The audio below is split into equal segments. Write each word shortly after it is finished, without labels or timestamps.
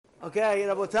Okay,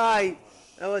 Rabotai,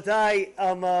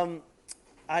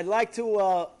 I'd like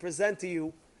to present to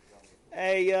you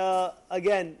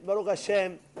again, Baruch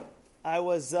Hashem. I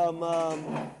was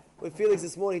with Felix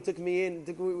this morning. He took me in.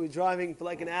 We were driving for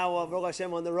like an hour, Baruch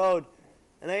Hashem, on the road,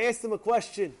 and I asked him a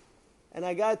question, and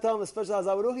I got to tell him a special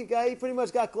Hazabaruch guy. He pretty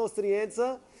much got close to the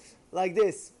answer, like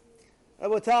this.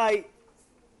 Rabotai,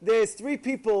 there's three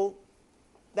people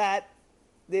that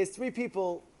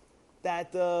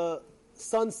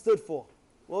sun stood for.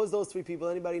 What was those three people?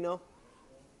 Anybody know?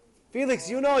 Felix,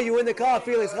 you know, you in the car,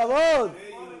 Felix. Chavod.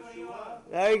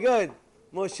 Very good.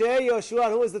 Moshe,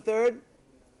 Yoshua. Who was the third?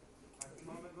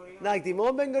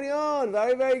 Nagdimon Ben Gurion.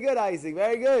 Very, very good, Isaac.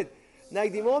 Very good.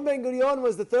 Nagdimon Ben Gurion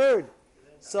was the third.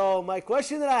 So my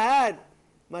question that I had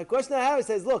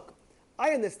says, look,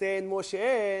 I understand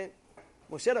Moshe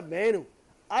Rabbeinu.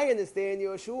 I understand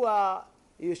Yoshua.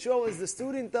 Yeshua was the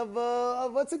student of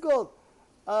what's it called?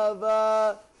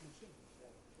 Of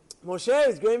Moshe,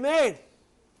 is great man.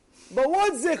 But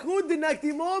what zechut did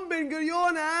Nagdimon Ben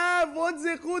Gurion have? What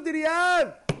zechut did he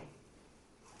have?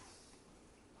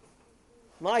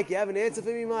 Mike, you have an answer for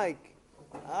me, Mike?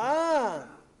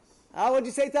 What'd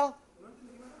you say, Tal?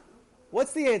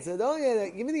 What's the answer?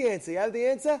 Give me the answer. You have the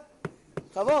answer?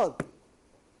 Chavod.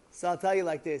 So I'll tell you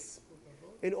like this.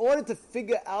 In order to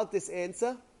figure out this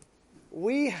answer,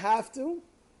 we have to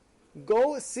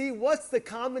go see what's the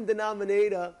common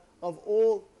denominator of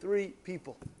all three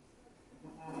people.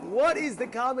 What is the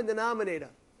common denominator?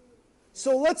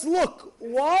 So let's look.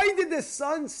 Why did the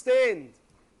sun stand?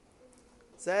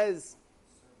 It says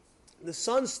the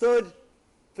sun stood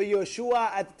for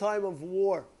Yeshua at the time of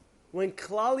war. When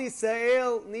KLAL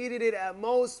Yisrael needed it at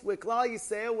most, when KLAL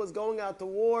Yisrael was going out to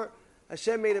war,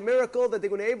 Hashem made a miracle that they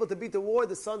were able to beat the war,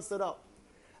 the sun stood up.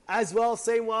 As well,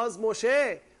 same was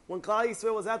Moshe. When KLAL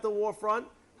Yisrael was at the war front,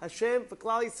 Hashem, for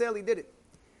KLAL Yisrael, he did it.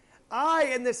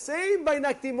 And the same by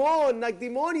Nagdimon.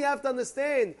 Nagdimon, you have to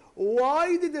understand,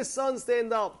 why did the sun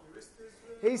stand up?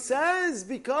 He says,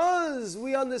 because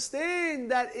we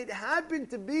understand that it happened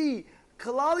to be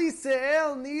KLAL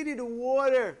Yisrael needed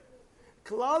water.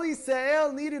 KLAL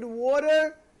Yisrael needed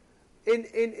water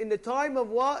in the time of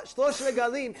what? Shlosh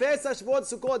Regalim, Pesach, Shavuot,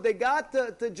 Sukkot. They got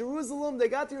to Jerusalem, they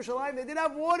got to Yerushalayim, they didn't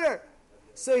have water.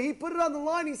 So he put it on the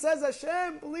line. He says,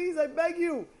 Hashem, please, I beg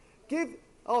you, give.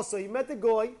 So he met the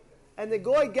Goy, and the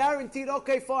Goy guaranteed,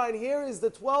 okay, fine, here is the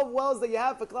 12 wells that you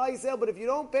have for KLAL Yisrael, but if you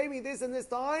don't pay me this and this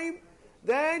time,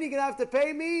 then you're going to have to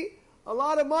pay me a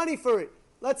lot of money for it.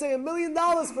 Let's say $1 million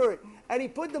for it. And he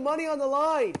put the money on the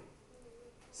line.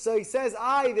 So he says,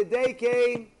 the day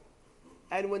came,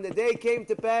 and when the day came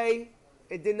to pay,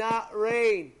 it did not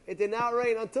rain. It did not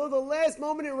rain. Until the last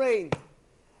moment it rained.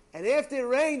 And after it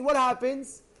rained, what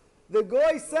happens? The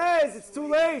Goy says, it's too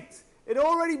late. It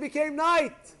already became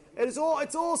night. It's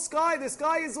all sky. The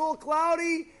sky is all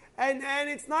cloudy, and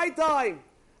it's nighttime.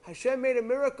 Hashem made a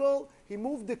miracle. He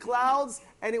moved the clouds,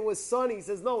 and it was sunny. He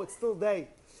says, no, it's still day.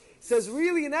 He says,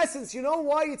 really, in essence, you know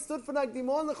why it stood for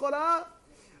Nagdimon L'chorah?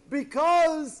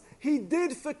 Because he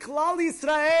did for KLAL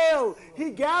Yisrael. He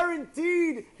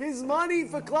guaranteed his money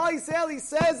for KLAL Yisrael. He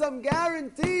says, I'm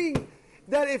guaranteeing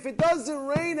that if it doesn't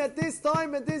rain at this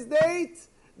time, at this date,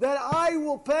 that I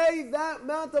will pay that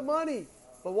amount of money.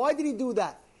 But why did he do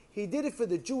that? He did it for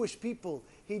the Jewish people.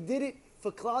 He did it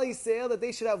for KLAL Yisrael, that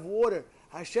they should have water.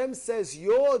 Hashem says,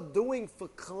 you're doing for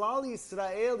KLAL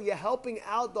Yisrael, you're helping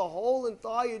out the whole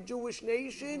entire Jewish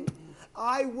nation.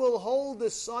 I will hold the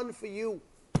sun for you.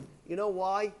 You know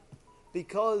why?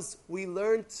 Because we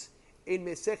learned in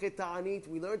Mesechet Ta'anit,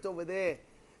 we learned over there,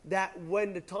 that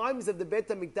when the times of the Beit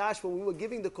HaMikdash, when we were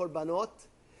giving the Korbanot,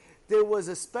 there was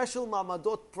a special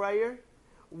Mamadot prayer.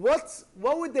 What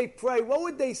would they pray? What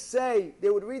would they say? They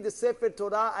would read the Sefer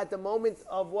Torah at the moment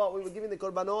of what? We were giving the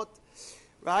Korbanot,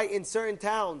 right? In certain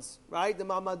towns, right? The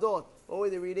Mamadot. What were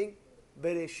they reading?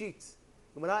 Bereshit.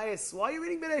 And when I asked, why are you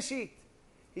reading Bereshit?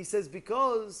 He says,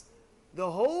 because the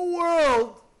whole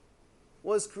world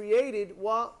was created,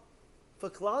 what? For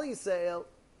KLAL Yisrael.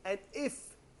 And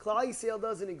if KLAL Yisrael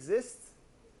doesn't exist,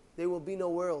 there will be no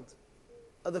world.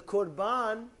 The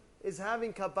Korban is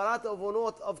having kaparat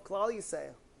avonot of KLAL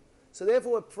Yisrael. So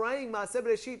therefore we're praying, Maaseh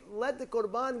Bereshit, let the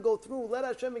Korban go through, let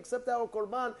Hashem accept our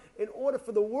Korban in order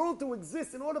for the world to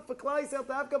exist, in order for KLAL Yisrael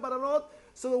to have kaparanot,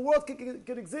 so the world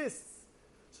could exist.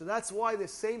 So that's why the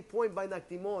same point by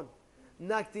Nagdimon.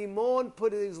 Nagdimon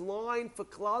put his line for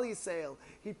KLAL Yisrael.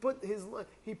 He put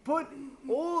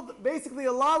basically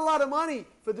a lot of money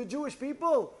for the Jewish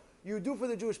people. You do for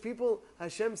the Jewish people.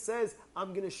 Hashem says,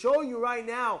 I'm going to show you right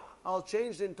now. I'll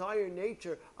change the entire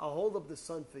nature. I'll hold up the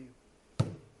sun for you.